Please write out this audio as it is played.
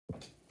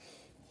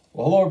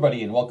Well, hello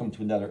everybody, and welcome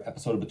to another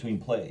episode of Between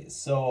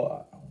Plays.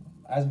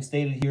 As we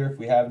stated here, if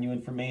we have new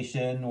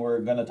information, we're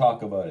going to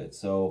talk about it.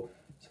 So,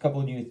 it's a couple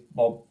of new,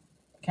 well,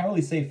 can't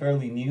really say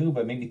fairly new,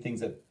 but maybe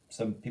things that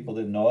some people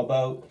didn't know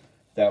about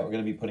that we're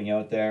going to be putting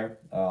out there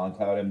on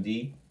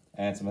CloudMD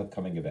and some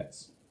upcoming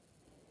events.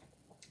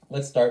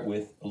 Let's start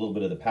with a little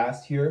bit of the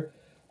past here.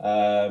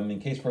 In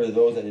case for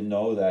those that didn't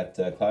know that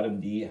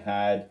CloudMD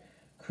had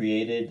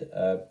created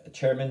a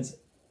chairman's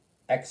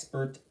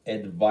expert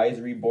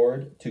advisory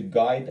board to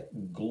guide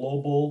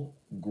global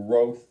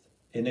growth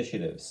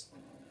initiatives.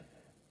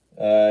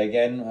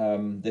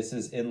 This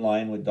is in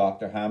line with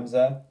Dr.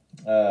 Hamza.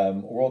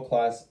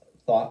 World-class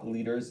thought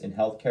leaders in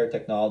healthcare,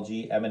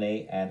 technology,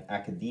 M&A, and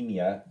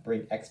academia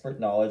bring expert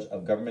knowledge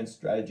of government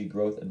strategy,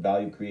 growth, and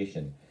value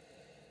creation.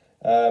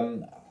 I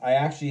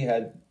actually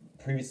had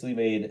previously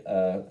made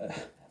a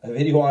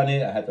video on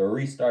it. I had to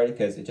restart it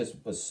because it just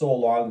was so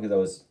long because I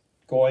was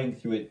going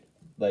through it,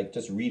 like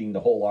just reading the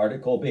whole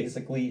article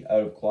basically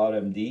out of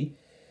CloudMD,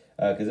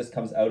 because this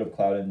comes out of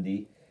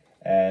CloudMD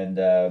and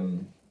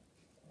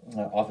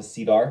off of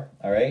CDAR,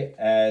 all right?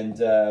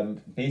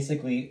 And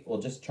basically, we'll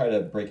just try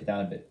to break it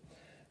down a bit.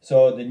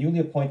 So the newly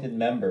appointed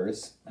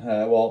members,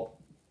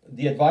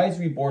 the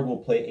advisory board will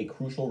play a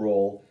crucial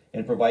role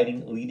in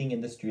providing leading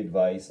industry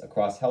advice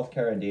across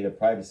healthcare and data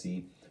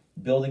privacy,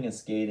 building and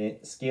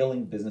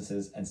scaling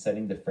businesses, and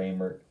setting the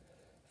framework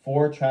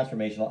for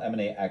transformational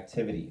M&A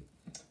activity.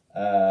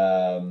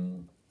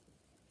 And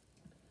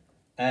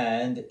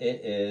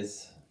it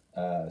is,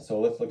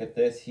 so let's look at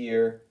this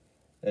here.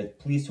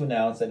 Pleased to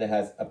announce that it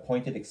has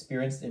appointed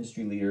experienced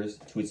industry leaders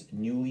to its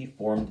newly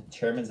formed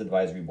Chairman's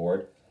Advisory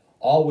Board,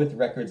 all with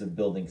records of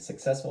building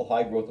successful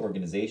high-growth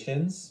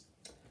organizations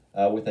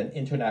with an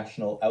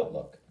international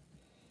outlook.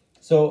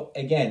 So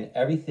again,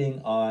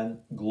 everything on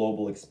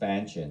global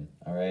expansion,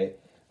 all right?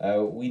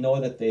 We know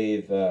that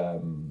they've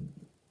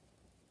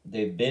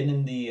been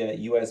in the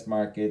U.S.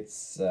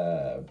 markets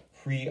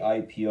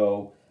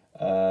pre-IPO.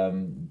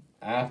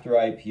 After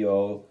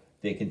IPO,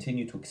 they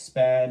continue to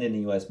expand in the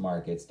U.S.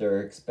 markets.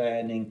 They're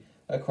expanding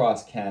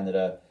across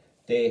Canada.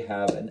 They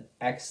have an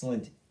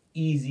excellent,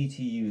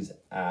 easy-to-use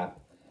app.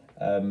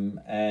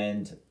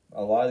 And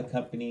a lot of the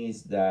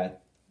companies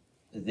that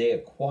they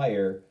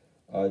acquire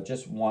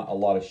just want a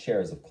lot of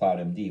shares of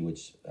CloudMD,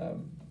 which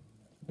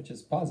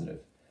is positive.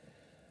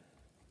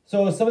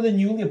 So some of the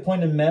newly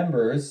appointed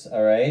members,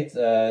 all right,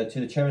 to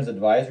the Chairman's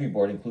Advisory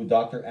Board include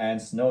Dr. Ann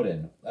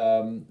Snowden.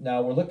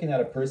 Now we're looking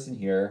at a person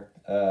here,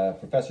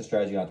 Professor of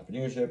Strategy and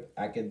Entrepreneurship,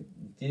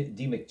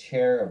 Academic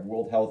Chair of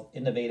World Health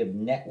Innovative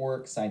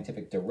Network,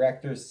 Scientific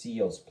Director,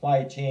 CEO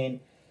Supply Chain.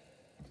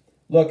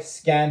 Look,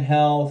 Scan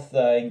Health,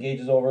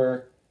 engages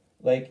over,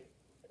 like,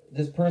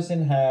 this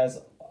person has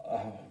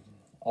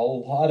a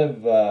lot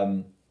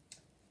of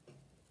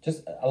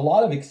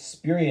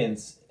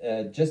experience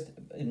just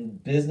in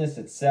business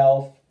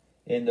itself,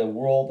 in the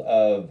world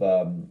of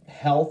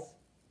health.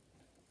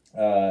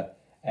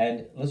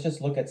 And let's just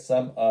look at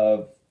some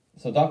of,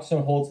 so Dr.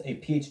 Stone holds a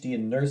PhD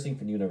in nursing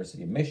from the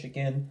University of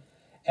Michigan,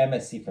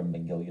 MSc from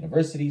McGill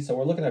University. So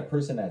we're looking at a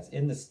person that's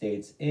in the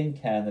States, in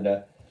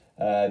Canada,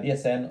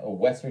 BSN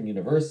Western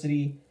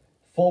University,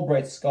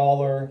 Fulbright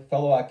Scholar,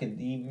 fellow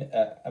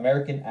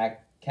American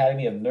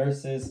Academy of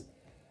Nurses.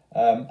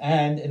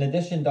 And in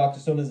addition, Dr.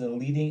 Stone is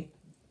leading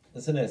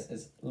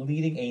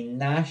a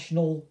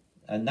national,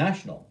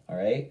 all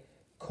right,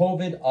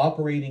 COVID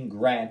operating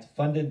grant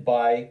funded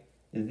by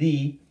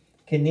the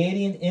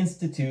Canadian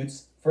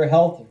Institutes for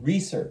Health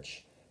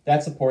Research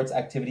that supports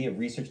activity of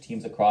research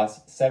teams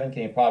across 7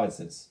 Canadian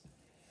provinces.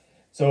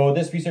 So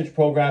this research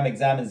program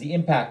examines the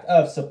impact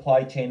of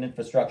supply chain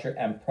infrastructure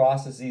and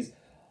processes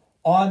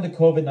on the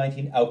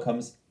COVID-19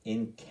 outcomes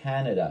in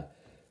Canada.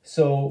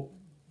 So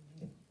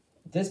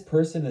this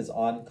person is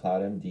on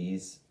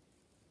CloudMD's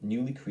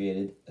newly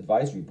created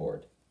advisory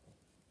board.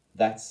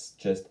 That's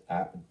just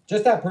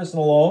that person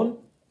alone,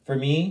 for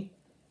me,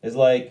 is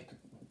like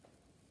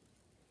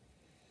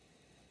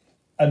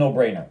a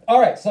no-brainer.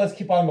 All right, so let's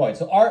keep on going.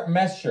 So Art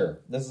Mescher,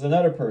 this is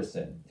another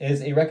person,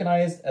 is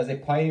recognized as a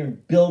pioneer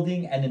in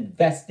building and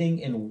investing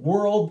in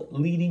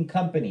world-leading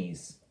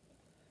companies.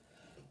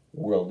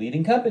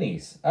 World-leading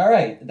companies, all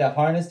right, that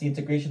harness the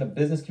integration of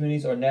business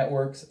communities or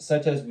networks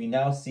such as we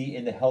now see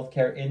in the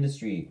healthcare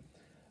industry.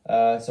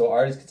 So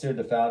Art is considered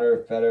the founder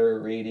of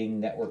Federating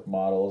Network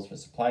Models for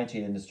supply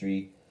chain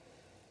industry,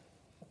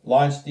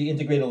 launched the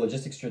Integrated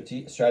Logistics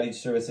Strategy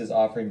Services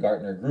offering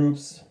Gartner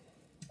Groups.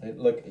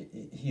 Look,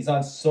 he's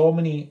on so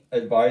many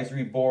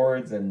advisory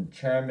boards and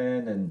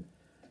chairman, and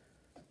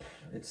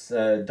it's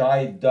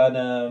Di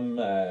Dunham,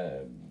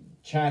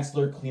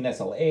 Chancellor Clean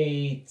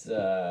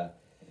SL8,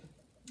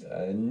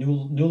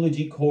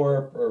 Nulogy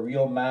Corp, or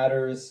Real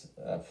Matters.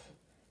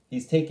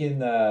 He's taken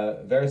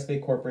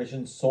Verispace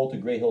Corporation, sold to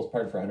Grey Hills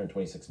Partner for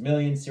 $126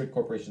 million. Seared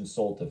Corporation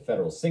sold to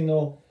Federal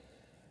Signal.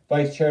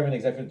 Vice Chairman,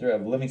 Executive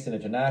Director of Livingston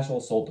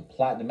International, sold to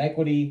Platinum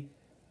Equity.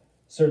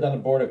 Served on the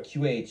board of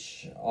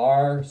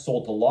QHR,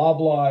 sold to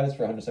Loblaws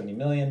for $170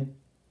 million.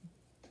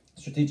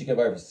 Strategic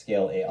Advisor for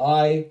Scale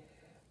AI.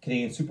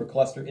 Canadian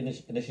Supercluster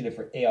Initiative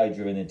for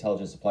AI-driven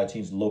intelligent supply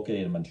chains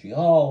located in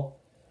Montreal.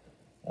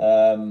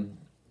 Until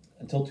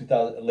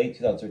late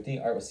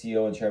 2013, Art was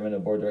CEO and chairman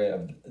of board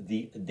of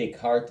the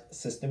Descartes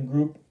System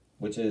Group,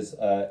 which is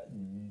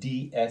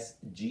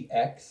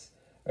DSGX.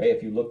 Right,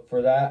 if you look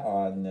for that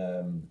on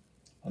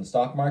the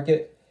stock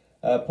market.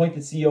 Appointed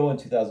CEO in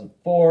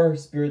 2004,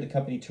 spearheaded the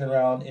company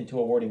turnaround into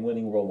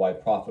award-winning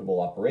worldwide profitable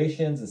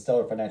operations and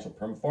stellar financial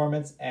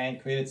performance,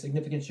 and created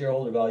significant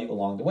shareholder value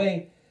along the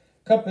way.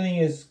 Company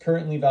is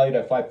currently valued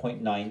at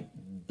 $5.9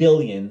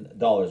 billion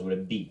with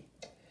a B.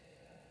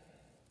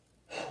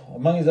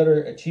 Among his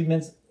other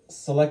achievements,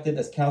 selected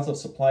as Council of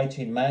Supply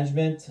Chain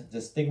Management,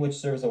 Distinguished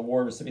Service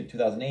Award recipient in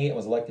 2008, and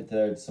was elected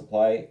to the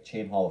Supply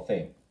Chain Hall of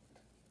Fame.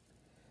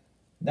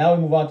 Now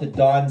we move on to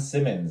Don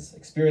Simmons,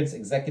 experienced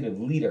executive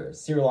leader,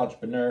 serial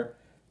entrepreneur,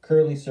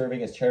 currently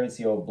serving as chairman and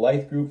CEO of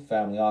Blythe Group,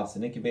 family office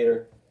and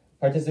incubator,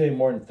 participating in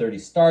more than 30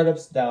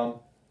 startups.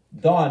 Don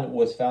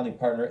was founding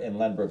partner in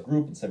Lenbrook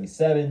Group in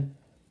 1977,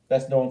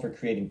 best known for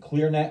creating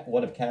ClearNet,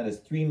 one of Canada's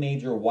 3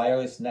 major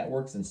wireless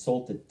networks, and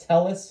sold to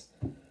TELUS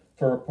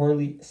for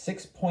reportedly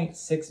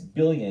 $6.6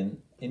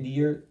 billion in the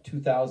year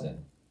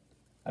 2000.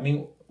 I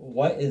mean,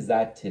 what is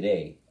that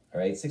today?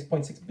 All right,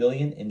 $6.6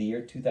 billion in the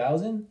year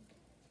 2000?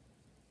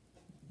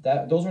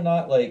 Those are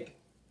not like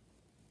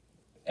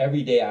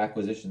everyday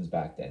acquisitions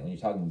back then when you're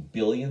talking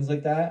billions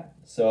like that.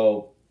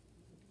 So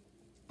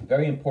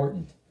very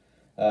important.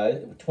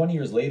 20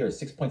 years later,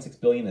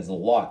 6.6 billion is a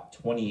lot.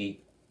 20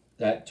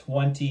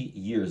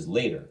 years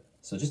later.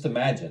 So just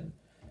imagine.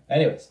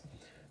 Anyways,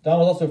 Don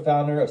was also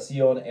founder of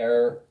CEO and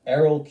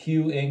Aero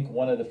Q Inc.,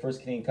 one of the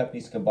first Canadian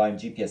companies to combine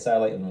GPS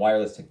satellite and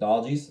wireless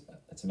technologies.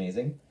 That's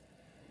amazing.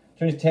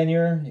 During his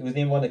tenure, he was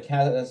named one of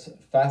Canada's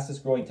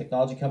fastest growing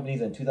technology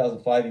companies. In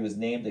 2005, he was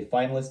named a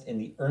finalist in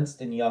the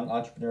Ernst & Young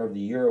Entrepreneur of the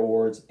Year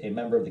Awards, a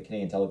member of the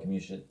Canadian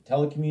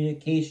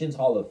Telecommunications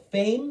Hall of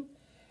Fame,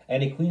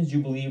 and a Queen's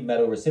Jubilee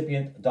Medal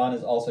recipient. Don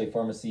is also a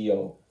former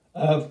CEO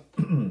of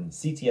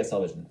CTS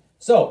Television.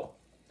 So,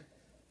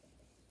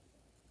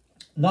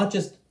 not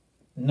just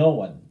no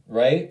one,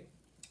 right?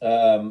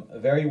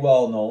 Very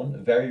well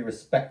known, very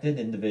respected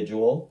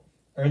individual,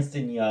 Ernst &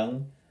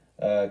 Young,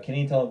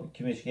 Canadian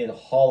Telecommunications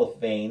Hall of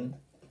Fame.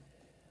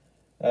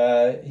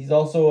 He's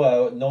also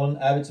a known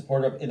avid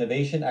supporter of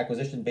innovation,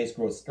 acquisition-based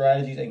growth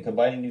strategies, and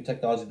combining new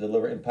technology to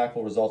deliver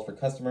impactful results for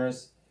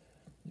customers.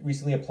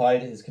 Recently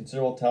applied his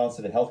considerable talents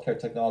to the healthcare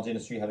technology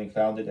industry, having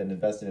founded and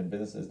invested in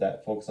businesses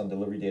that focus on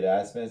delivery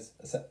data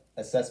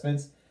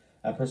assessments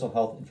and personal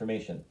health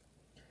information,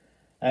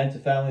 and to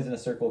families in a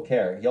circle of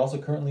care. He also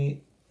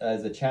currently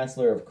is the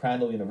Chancellor of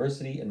Crandall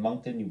University in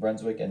Moncton, New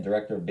Brunswick, and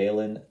Director of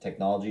Balin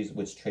Technologies,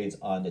 which trades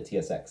on the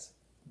TSX.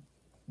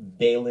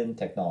 Balin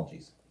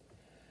Technologies.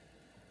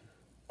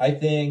 I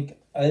think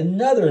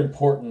another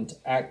important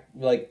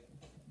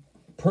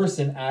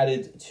person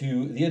added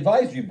to the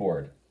advisory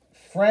board,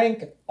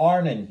 Frank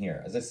Arnon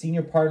here, as a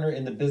senior partner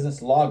in the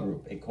Business Law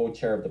Group, a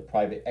co-chair of the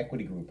private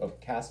equity group of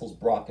Castles,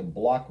 Brock, and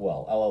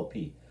Blockwell,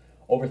 LLP.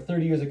 Over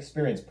 30 years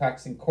experience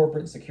practicing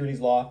corporate and securities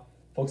law,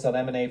 focused on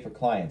M&A for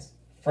clients.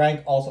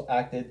 Frank also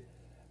acted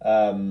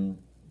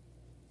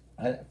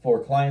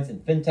for clients in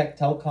fintech,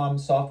 telecom,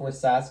 software,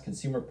 SaaS,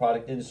 consumer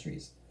product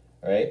industries.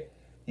 All right.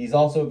 He's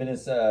also been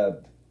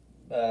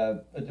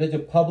a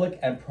public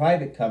and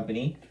private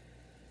company.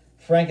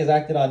 Frank has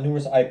acted on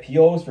numerous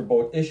IPOs for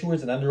both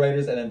issuers and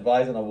underwriters and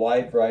advised on a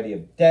wide variety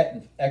of debt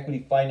and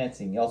equity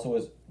financing. He also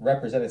was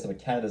representative of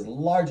Canada's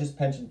largest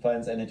pension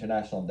funds and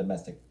international and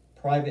domestic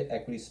private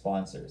equity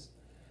sponsors.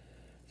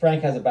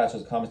 Frank has a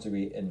Bachelor of Commerce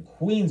degree in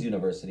Queen's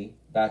University,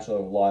 Bachelor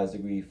of Laws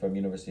degree from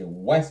University of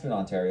Western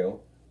Ontario,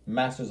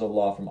 Masters of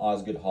Law from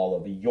Osgoode Hall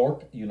of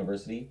York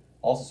University,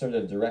 also served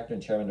as Director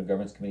and Chairman of the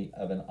Governance Committee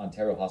of an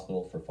Ontario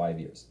hospital for 5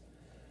 years.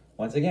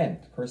 Once again,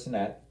 the person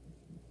that,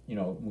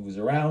 moves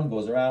around,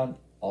 goes around,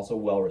 also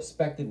well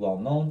respected, well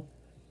known.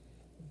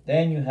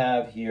 Then you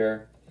have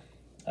here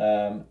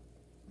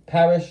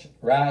Paresh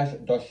Raj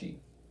Doshi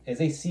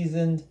is a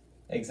seasoned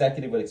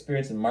executive with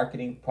experience in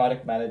marketing,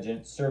 product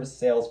management, service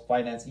sales,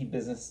 finance,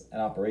 e-business,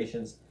 and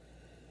operations,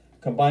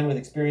 combined with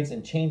experience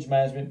in change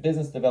management,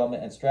 business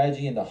development, and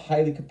strategy in the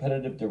highly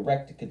competitive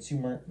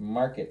direct-to-consumer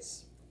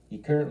markets. He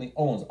currently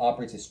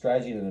operates a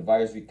strategy and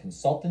advisory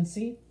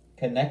consultancy,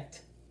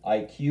 Connect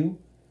IQ,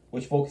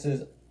 which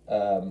focuses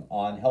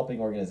on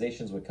helping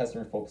organizations with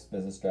customer-focused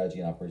business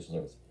strategy and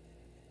operational service.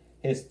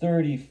 His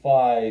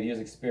 35 years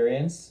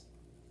experience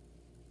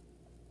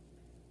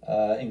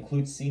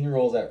includes senior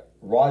roles at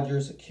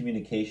Rogers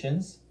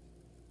Communications,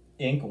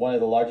 Inc., one of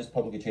the largest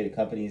publicly traded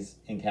companies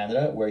in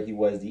Canada, where he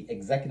was the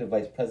Executive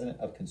Vice President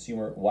of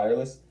Consumer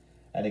Wireless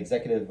and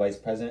Executive Vice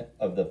President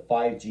of the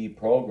 5G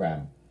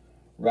program.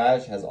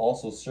 Raj has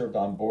also served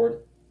on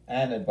board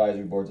and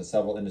advisory boards of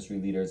several industry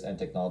leaders and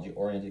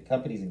technology-oriented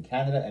companies in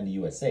Canada and the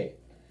USA,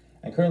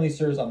 and currently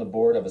serves on the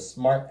board of a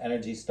smart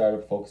energy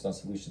startup focused on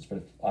solutions for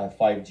the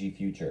 5G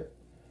future.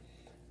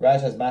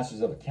 Raj has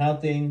Masters of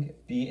Accounting,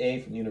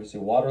 BA from the University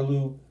of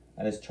Waterloo,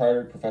 and is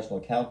chartered professional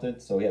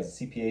accountant, so he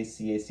has a CPA,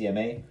 CA,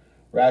 CMA.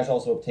 Raj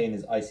also obtained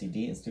his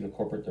ICD, Institute of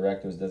Corporate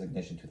Directors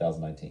designation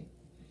 2019.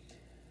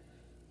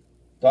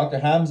 Dr.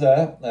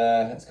 Hamza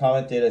has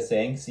commented as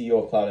saying,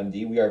 CEO of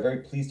CloudMD, we are very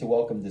pleased to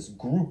welcome this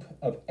group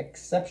of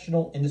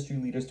exceptional industry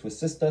leaders to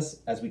assist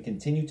us as we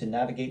continue to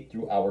navigate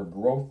through our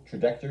growth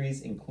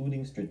trajectories,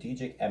 including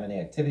strategic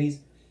M&A activities,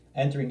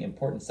 entering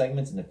important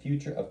segments in the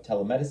future of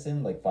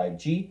telemedicine like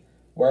 5G,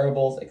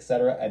 wearables,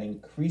 etc., and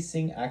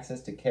increasing access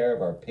to care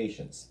of our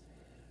patients.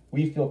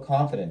 We feel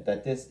confident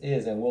that this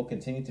is and will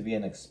continue to be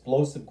an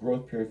explosive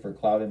growth period for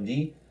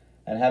CloudMD,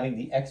 and having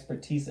the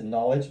expertise and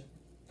knowledge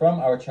from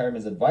our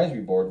Chairman's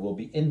Advisory Board will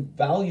be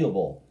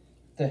invaluable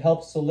to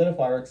help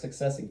solidify our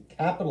success in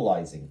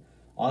capitalizing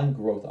on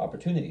growth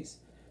opportunities.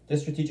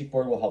 This strategic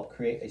board will help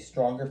create a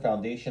stronger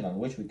foundation on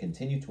which we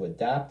continue to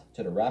adapt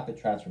to the rapid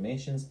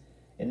transformations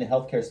in the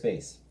healthcare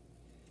space.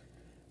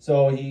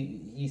 So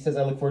he says,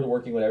 I look forward to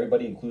working with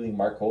everybody, including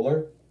Mark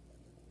Kohler,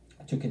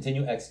 to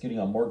continue executing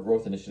on more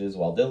growth initiatives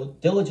while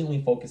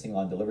diligently focusing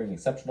on delivering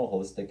exceptional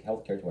holistic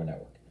healthcare to our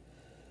network.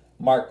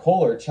 Mark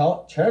Kohler,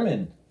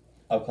 chairman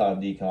of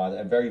CloudMD,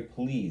 I'm very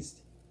pleased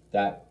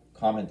that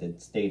commented,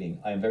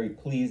 stating, I am very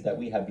pleased that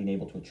we have been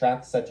able to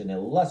attract such an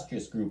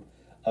illustrious group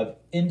of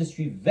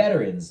industry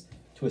veterans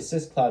to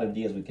assist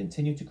CloudMD as we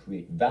continue to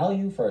create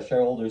value for our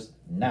shareholders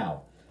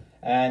now,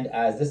 and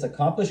as this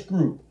accomplished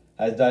group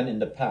has done in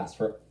the past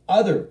for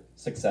other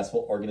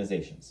successful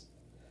organizations.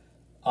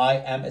 I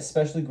am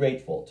especially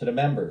grateful to the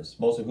members,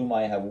 most of whom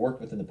I have worked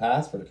with in the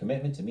past, for the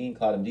commitment to me and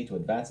CloudMD to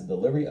advance the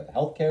delivery of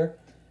healthcare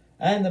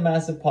and the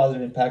massive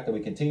positive impact that we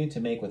continue to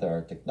make with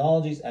our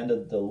technologies and the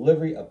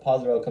delivery of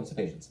positive outcomes to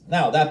patients.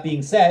 Now, that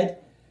being said,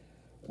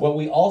 what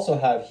we also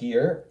have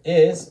here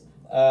is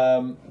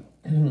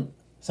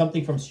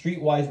something from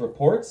Streetwise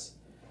Reports.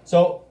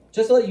 So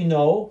just to let you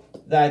know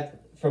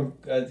that from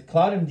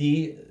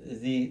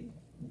CloudMD,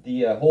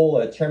 the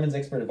whole Chairman's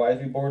Expert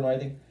Advisory Board and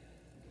everything,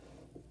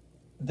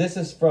 this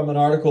is from an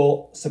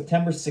article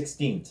September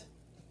 16th,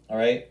 all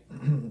right?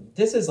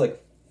 This is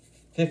like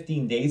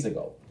 15 days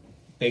ago,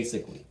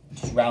 basically,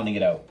 just rounding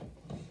it out.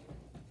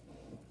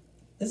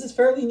 This is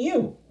fairly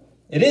new.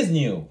 It is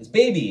new. It's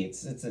baby.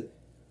 It's a,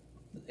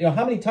 you know,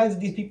 how many times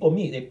did these people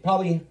meet? They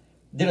probably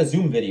did a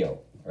Zoom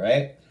video, all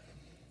right?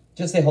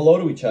 Just say hello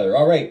to each other.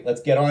 All right,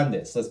 let's get on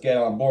this. Let's get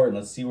on board and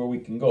let's see where we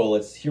can go.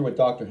 Let's hear what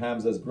Dr.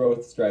 Hamza's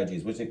growth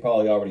strategies, which they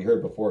probably already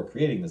heard before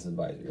creating this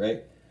advisory,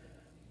 right?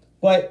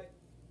 But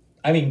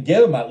I mean,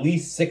 give them at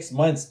least 6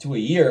 months to a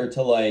year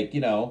to, like,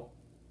 you know,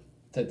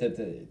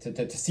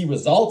 to see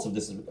results of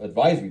this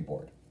advisory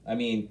board. I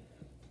mean,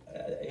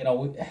 you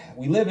know,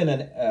 we live in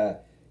an,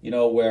 you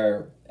know,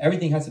 where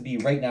everything has to be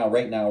right now,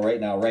 right now,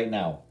 right now, right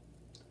now.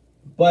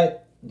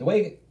 But the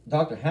way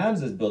Dr.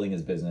 Hamza is building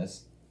his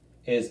business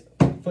is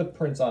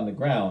footprints on the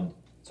ground.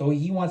 So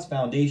he wants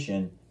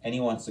foundation and he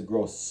wants to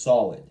grow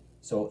solid.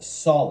 So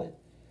solid.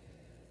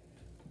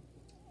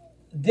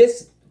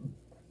 This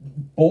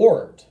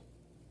board,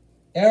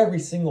 every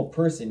single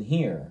person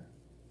here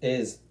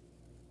is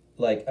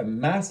like a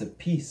massive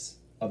piece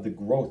of the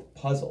growth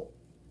puzzle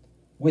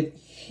with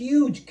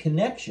huge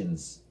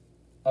connections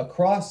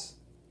across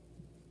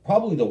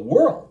probably the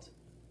world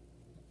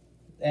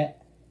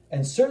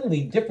and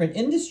certainly different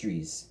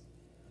industries.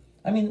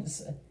 I mean,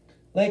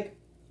 like,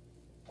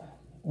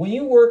 when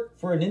you work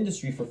for an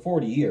industry for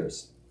 40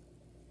 years,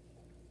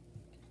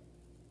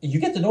 you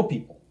get to know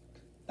people.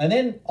 And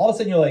then all of a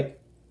sudden you're like,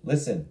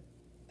 listen,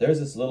 there's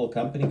this little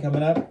company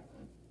coming up.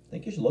 I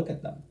think you should look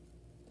at them.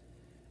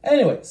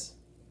 Anyways,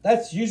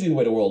 that's usually the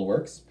way the world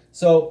works.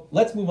 So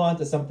let's move on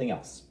to something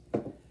else.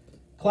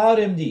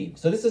 CloudMD.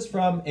 So this is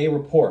from a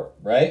report,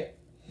 right?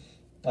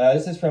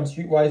 This is from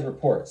Streetwise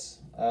Reports.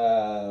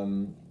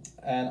 And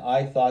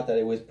I thought that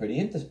it was pretty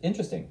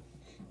interesting.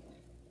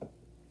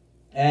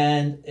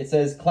 And it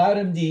says,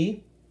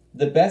 CloudMD,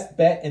 the best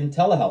bet in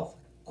telehealth?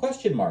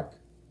 Question mark.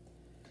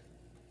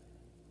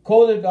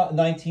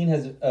 COVID-19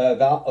 has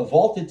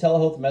vaulted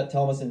telehealth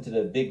telemedicine into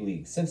the big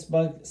leagues.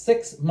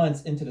 6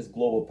 months into this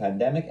global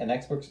pandemic, and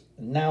experts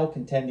now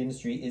contend the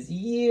industry is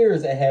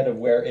years ahead of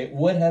where it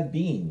would have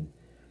been.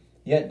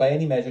 Yet, by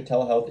any measure,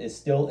 telehealth is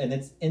still in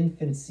its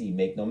infancy.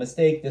 Make no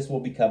mistake, this will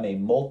become a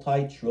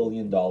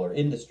multi-trillion-dollar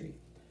industry,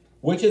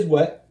 which is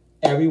what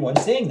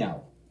everyone's saying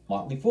now.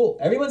 Motley Fool.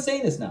 Everyone's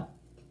saying this now.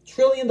 $1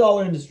 trillion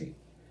industry.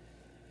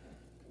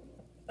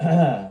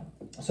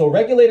 So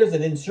regulators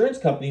and insurance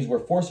companies were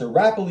forced to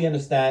rapidly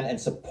understand and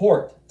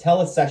support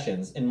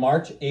telesessions in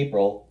March,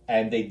 April,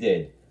 and they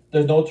did.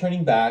 There's no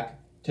turning back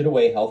to the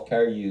way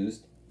healthcare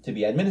used to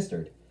be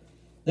administered.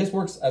 This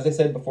works, as I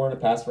said before in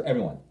the past, for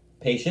everyone.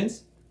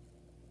 Patients,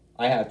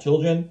 I have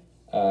children,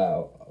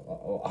 a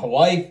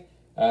wife,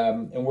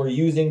 and we're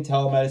using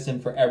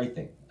telemedicine for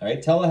everything. All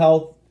right,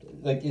 telehealth,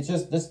 like, it's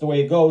just this is the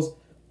way it goes.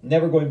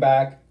 Never going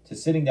back to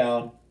sitting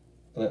down,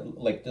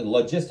 like the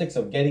logistics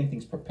of getting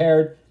things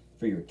prepared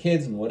for your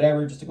kids and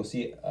whatever, just to go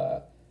see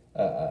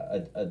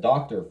a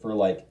doctor for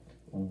like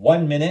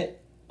 1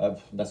 minute.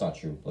 That's not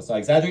true. Let's not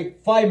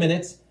exaggerate. 5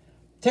 minutes,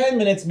 10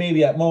 minutes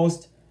maybe at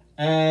most,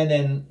 and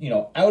then, you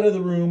know, out of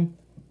the room.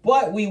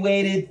 But we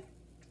waited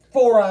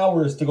 4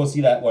 hours to go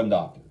see that one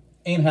doctor.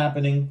 Ain't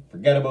happening.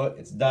 Forget about it.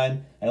 It's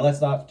done. And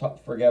let's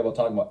not forget about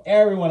talking about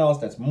everyone else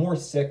that's more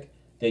sick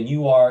than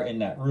you are in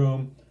that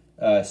room,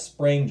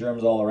 spraying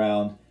germs all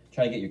around,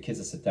 trying to get your kids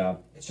to sit down.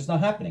 It's just not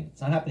happening.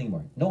 It's not happening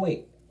anymore. No,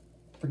 wait.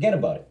 Forget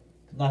about it.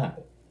 Not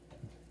happening.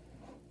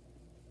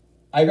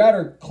 I'd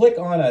rather click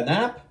on an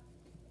app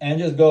and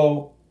just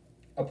go,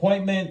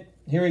 appointment,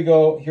 here we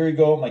go, here we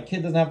go. My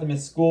kid doesn't have to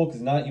miss school because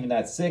he's not even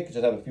that sick,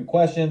 just have a few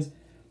questions,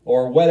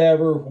 or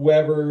whatever,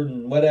 whoever,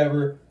 and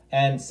whatever,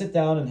 and sit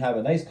down and have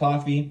a nice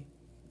coffee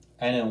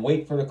and then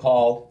wait for the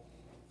call.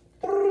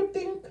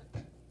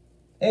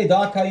 Hey,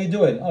 doc, how you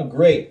doing? Oh,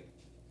 great.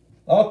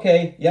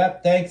 Okay, yeah,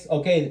 thanks.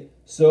 Okay,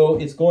 so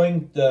it's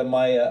going to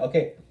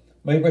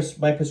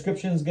my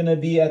prescription's going to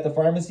be at the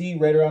pharmacy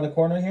right around the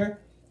corner here.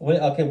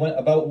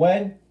 About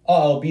when? Oh,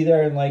 I'll be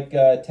there in like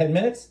 10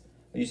 minutes.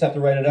 You just have to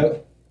write it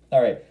out.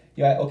 All right.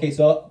 Yeah, okay,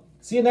 so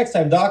see you next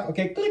time, doc.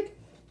 Okay, click.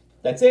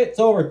 That's it. It's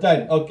over.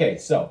 Done. Okay,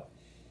 so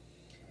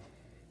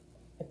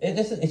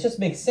it just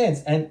makes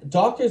sense. And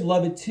doctors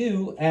love it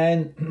too.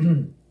 And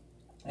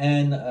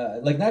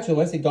like naturally,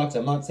 when I say doctors,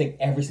 I'm not saying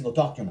every single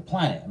doctor on the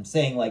planet. I'm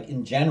saying like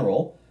in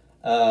general,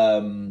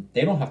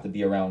 they don't have to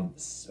be around,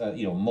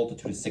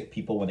 multitude of sick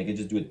people when they could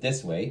just do it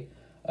this way.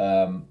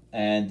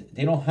 And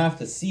they don't have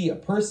to see a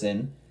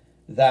person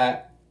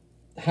that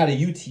had a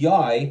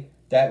UTI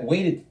that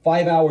waited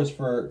 5 hours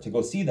to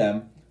go see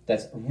them,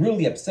 that's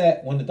really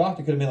upset when the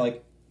doctor could have been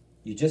like,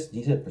 you just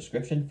needed a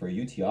prescription for a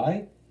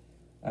UTI?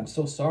 I'm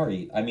so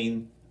sorry. I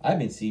mean, I've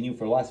been seeing you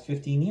for the last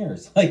 15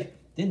 years. Like,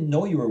 didn't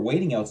know you were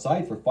waiting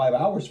outside for 5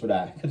 hours for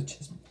that. I could have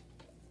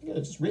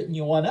just written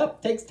you one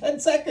up. Takes 10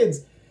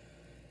 seconds.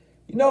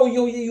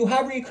 You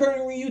have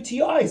recurring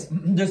UTIs.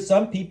 There's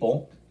some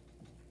people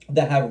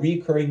that have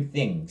recurring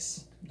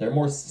things. They're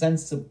more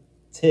sensitive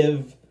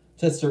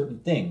to certain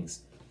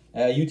things.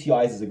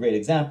 UTIs is a great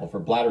example for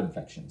bladder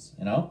infections,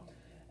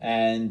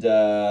 And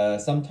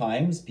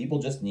sometimes people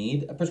just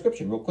need a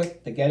prescription real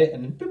quick to get it,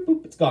 and then boop,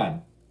 boop, it's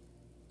gone.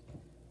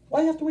 Why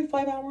do you have to wait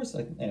 5 hours?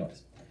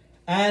 Anyways.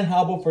 And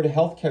how about for the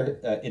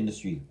healthcare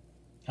industry?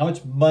 How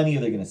much money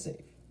are they going to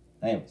save?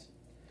 Anyways.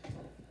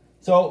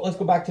 So let's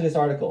go back to this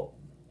article.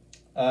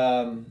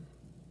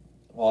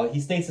 Well, he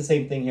states the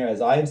same thing here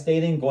as I am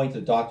stating. Going to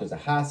the doctor is a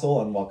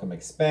hassle, unwelcome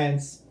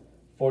expense.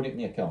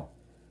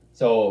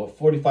 So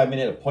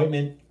 45-minute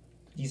appointment.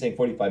 He's saying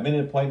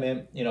 45-minute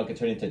appointment, could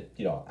turn into,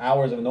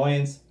 hours of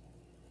annoyance.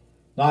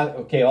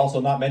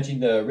 Also not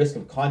mentioning the risk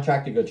of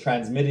contracting or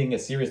transmitting a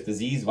serious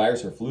disease,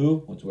 virus or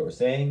flu, which is what we're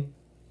saying.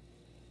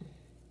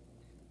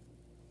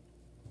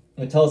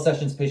 With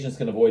telesessions, patients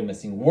can avoid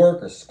missing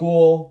work or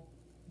school.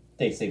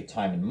 They save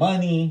time and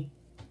money,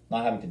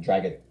 not having to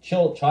drag a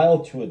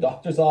child to a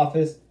doctor's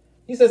office.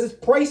 He says it's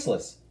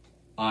priceless.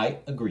 I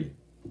agree.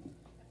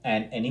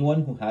 And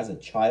anyone who has a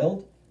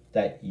child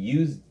that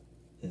used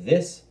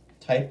this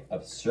type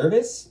of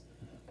service,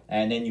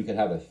 and then you could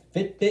have a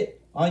Fitbit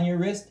on your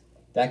wrist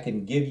that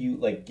can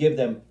give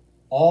them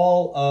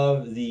all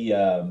of the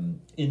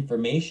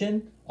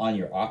information on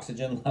your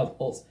oxygen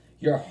levels,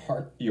 your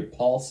heart, your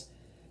pulse,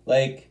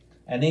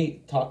 and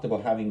they talked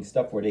about having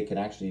stuff where they can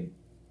actually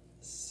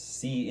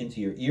see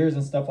into your ears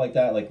and stuff like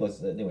that.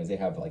 Anyways, they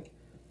have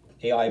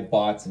AI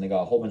bots, and they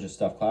got a whole bunch of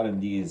stuff.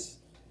 CloudMD is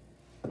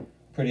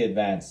pretty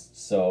advanced.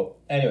 So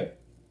anyway,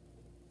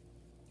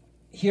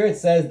 here it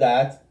says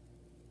that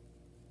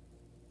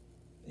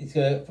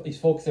he's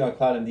focusing on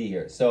CloudMD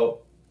here.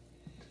 So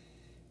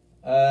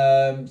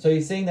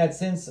he's saying that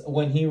since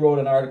when he wrote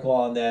an article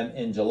on them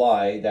in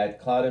July, that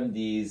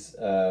CloudMD's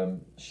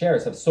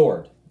shares have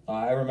soared.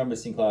 I remember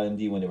seeing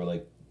CloudMD when they were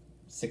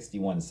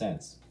 61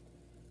 cents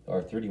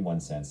or 31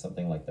 cents,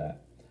 something like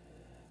that.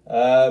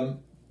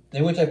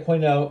 In which I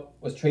pointed out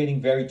was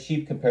trading very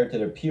cheap compared to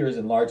their peers,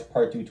 in large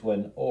part due to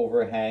an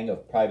overhang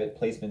of private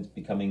placements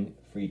becoming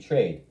free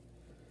trade.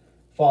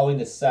 Following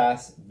the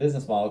SaaS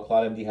business model,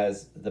 CloudMD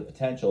has the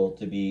potential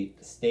to be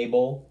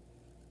stable,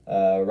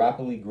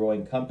 rapidly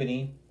growing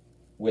company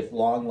with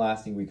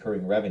long-lasting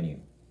recurring revenue.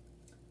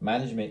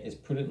 Management is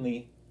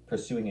prudently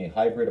pursuing a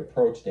hybrid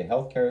approach to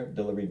healthcare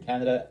delivery in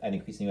Canada and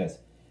increasing US.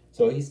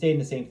 So he's stating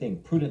the same thing.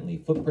 Prudently,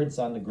 footprints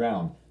on the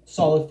ground,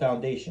 solid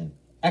foundation,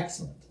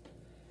 excellent.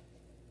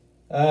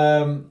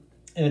 In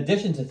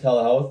addition to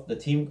telehealth, the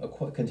team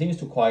continues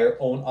to acquire,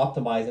 own,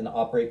 optimize, and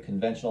operate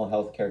conventional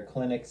healthcare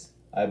clinics.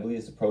 I believe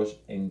this approach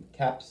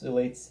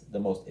encapsulates the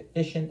most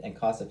efficient and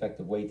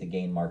cost-effective way to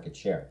gain market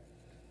share.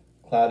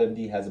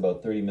 CloudMD has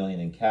about $30 million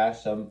in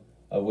cash, some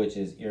of which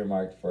is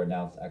earmarked for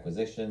announced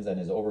acquisitions, and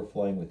is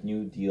overflowing with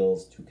new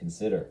deals to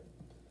consider.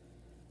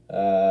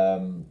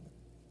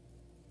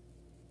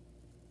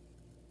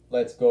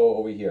 Let's go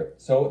over here.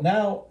 So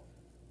now,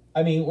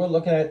 we're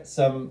looking at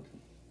some.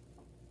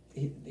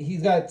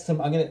 He's got some.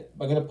 I'm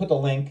gonna put the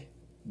link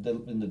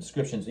in the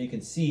description so you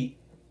can see.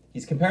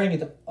 He's comparing it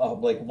to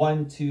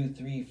 1, 2,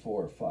 3,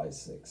 4, 5,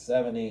 6,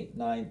 7, 8,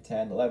 9,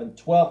 10, 11,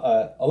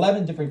 12,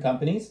 11 different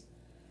companies.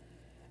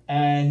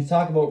 And he's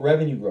talking about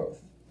revenue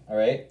growth. All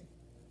right.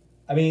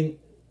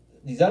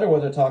 These other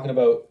ones are talking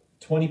about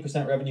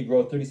 20% revenue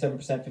growth, 37%,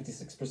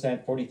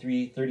 56%,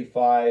 43,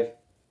 35,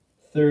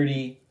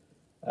 30.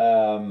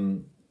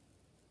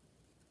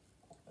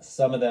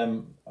 Some of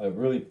them are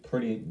really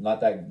pretty,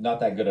 not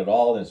that good at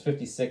all. There's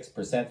 56%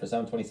 for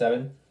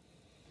 727.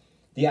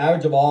 The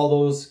average of all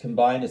those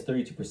combined is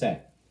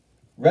 32%.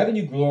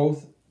 Revenue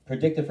growth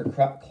predicted for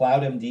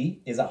CloudMD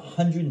is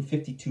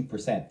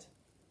 152%.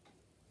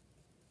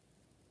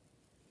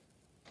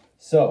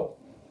 So,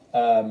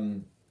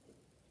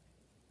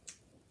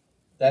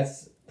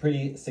 that's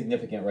pretty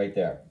significant right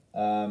there.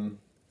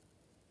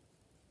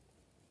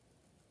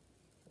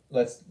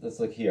 Let's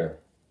look here.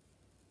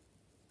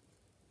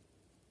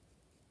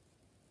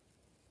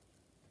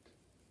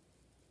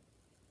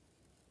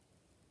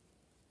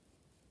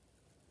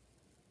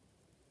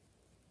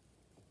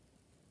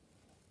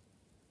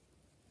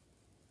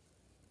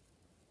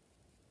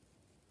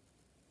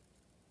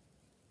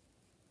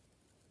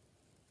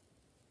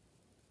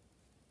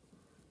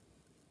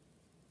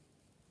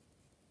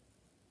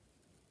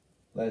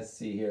 Let's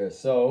see here.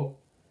 So,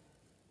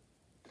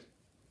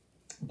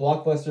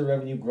 blockbuster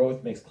revenue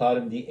growth makes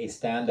CloudMD a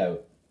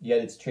standout,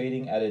 yet it's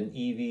trading at an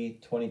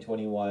EV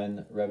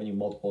 2021 revenue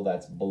multiple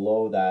that's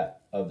below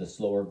that of the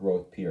slower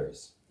growth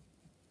peers.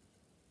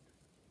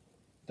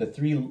 The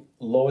three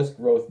lowest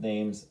growth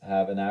names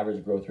have an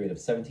average growth rate of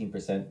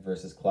 17%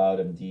 versus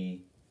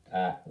CloudMD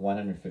at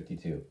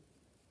 152.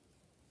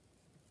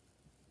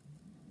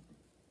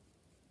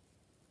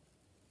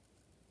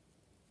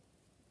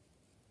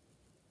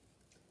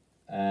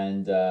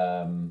 And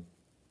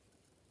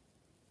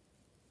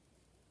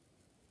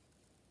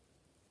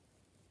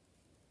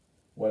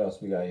what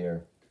else we got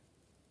here?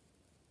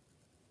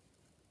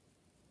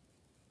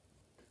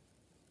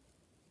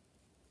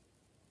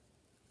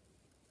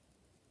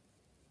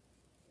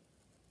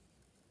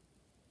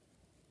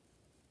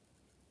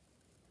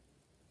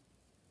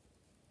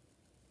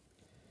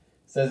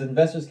 It says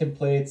investors can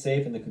play it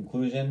safe in the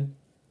conclusion,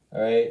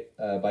 all right,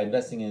 by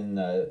investing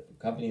in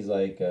companies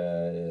like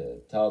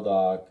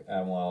Teladoc,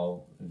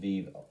 Amwell,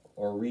 Vive,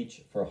 or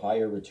Reach for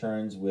higher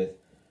returns with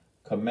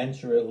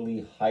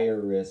commensurately higher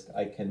risk.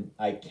 I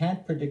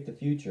can't predict the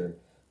future,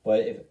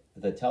 but if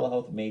the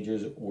telehealth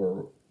majors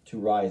were to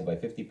rise by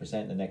 50%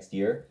 in the next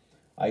year,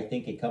 I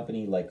think a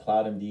company like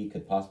CloudMD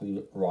could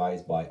possibly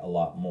rise by a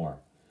lot more.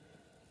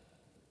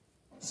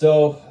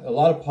 So a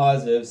lot of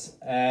positives,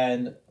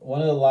 and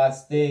one of the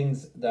last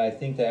things that I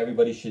think that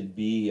everybody should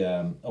be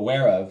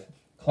aware of,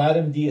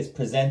 CloudMD is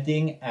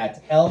presenting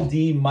at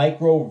LD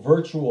Micro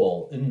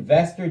Virtual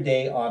Investor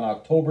Day on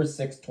October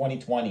 6,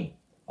 2020.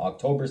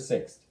 October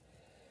 6th.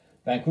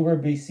 Vancouver,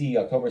 BC,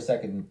 October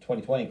 2nd,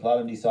 2020.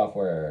 CloudMD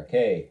Software.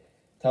 Okay.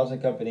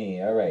 Television company.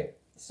 All right.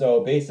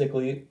 So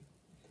basically,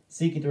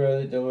 seeking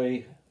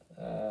to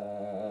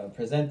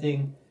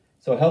presenting.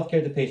 So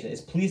healthcare to patient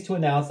is pleased to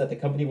announce that the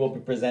company will be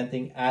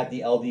presenting at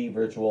the LD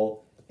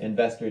Virtual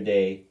Investor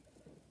Day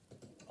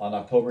on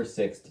October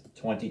 6th,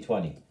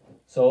 2020.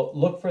 So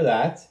look for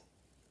that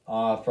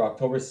for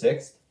October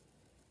 6th.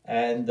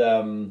 And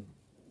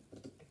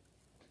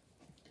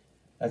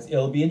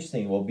it'll be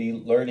interesting. We'll be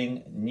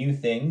learning new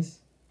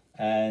things.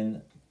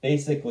 And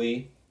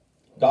basically,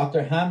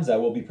 Dr. Hamza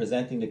will be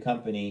presenting the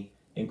company,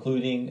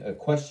 including a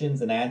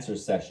questions and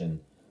answers session,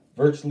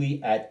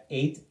 virtually at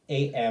 8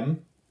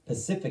 a.m.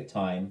 Pacific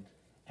time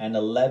and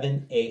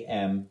 11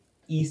 a.m.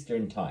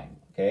 Eastern time,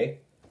 okay?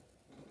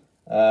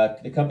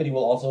 The company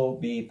will also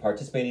be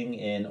participating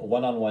in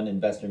one-on-one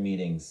investor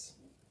meetings.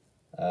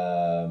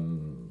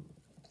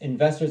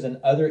 Investors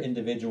and other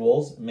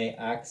individuals may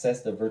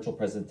access the virtual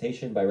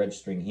presentation by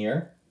registering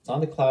here. It's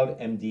on the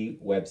CloudMD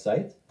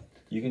website.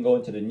 You can go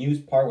into the news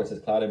part where it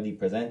says CloudMD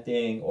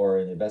presenting, or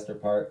an investor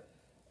part.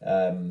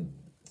 And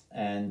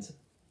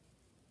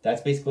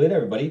that's basically it,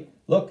 everybody.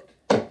 Look,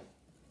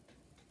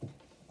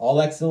 all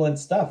excellent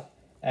stuff.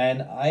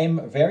 And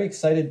I'm very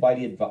excited by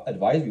the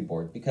advisory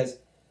board, because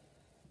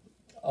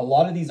a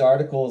lot of these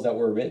articles that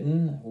were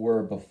written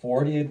were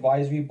before the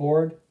advisory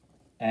board.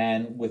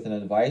 And with an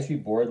advisory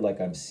board like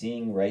I'm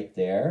seeing right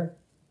there,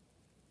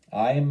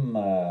 I'm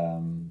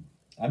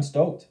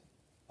stoked.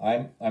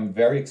 I'm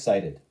very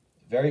excited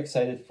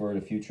for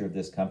the future of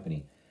this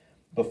company.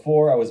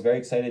 Before, I was very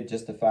excited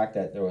just the fact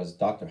that there was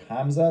Dr.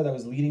 Hamza that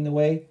was leading the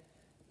way,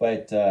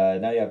 but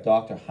now you have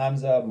Dr.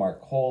 Hamza,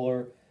 Mark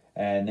Kohler,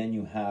 and then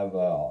you have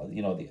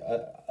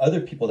the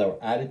other people that were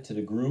added to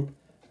the group,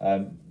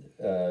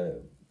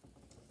 the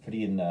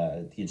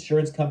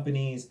insurance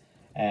companies,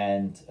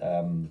 and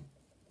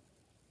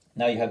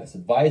now you have this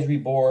advisory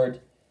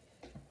board.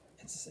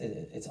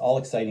 It's all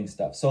exciting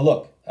stuff. So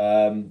look,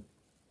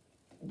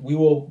 we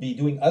will be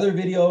doing other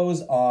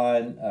videos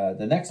on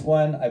the next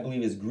one, I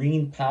believe, is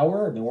Green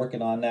Power. I've been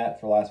working on that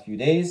for the last few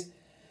days.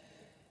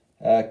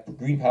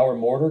 Green Power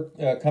Motor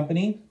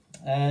Company.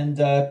 And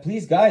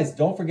please, guys,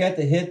 don't forget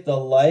to hit the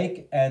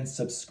like and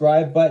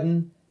subscribe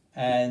button,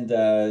 and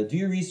do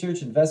your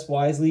research, invest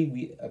wisely.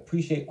 We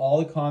appreciate all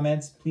the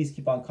comments. Please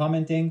keep on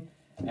commenting,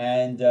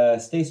 and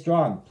stay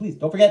strong. Please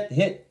don't forget to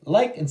hit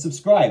like and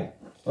subscribe.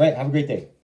 All right, have a great day.